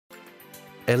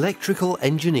Electrical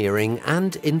engineering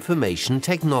and information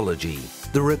technology.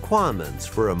 The requirements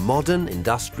for a modern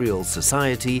industrial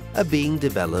society are being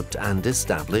developed and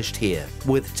established here,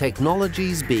 with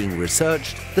technologies being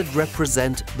researched that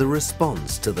represent the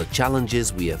response to the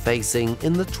challenges we are facing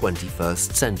in the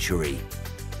 21st century.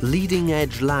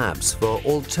 Leading-edge labs for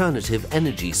alternative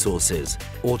energy sources,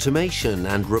 automation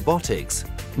and robotics,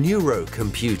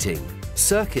 neurocomputing,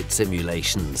 circuit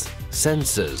simulations,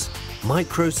 sensors,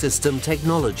 microsystem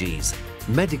technologies,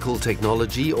 medical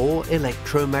technology or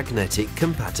electromagnetic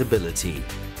compatibility.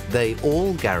 They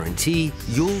all guarantee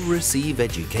you'll receive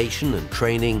education and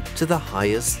training to the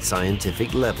highest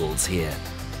scientific levels here.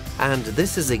 And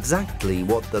this is exactly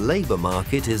what the labour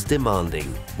market is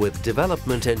demanding, with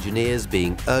development engineers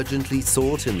being urgently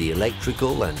sought in the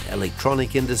electrical and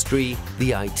electronic industry,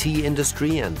 the IT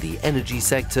industry and the energy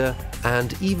sector,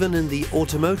 and even in the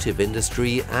automotive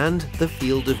industry and the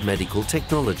field of medical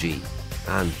technology.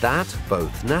 And that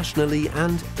both nationally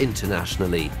and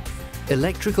internationally.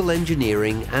 Electrical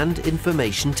Engineering and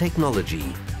Information Technology,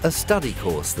 a study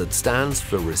course that stands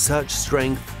for research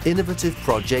strength, innovative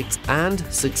projects and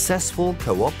successful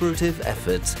cooperative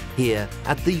efforts here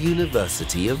at the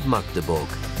University of Magdeburg.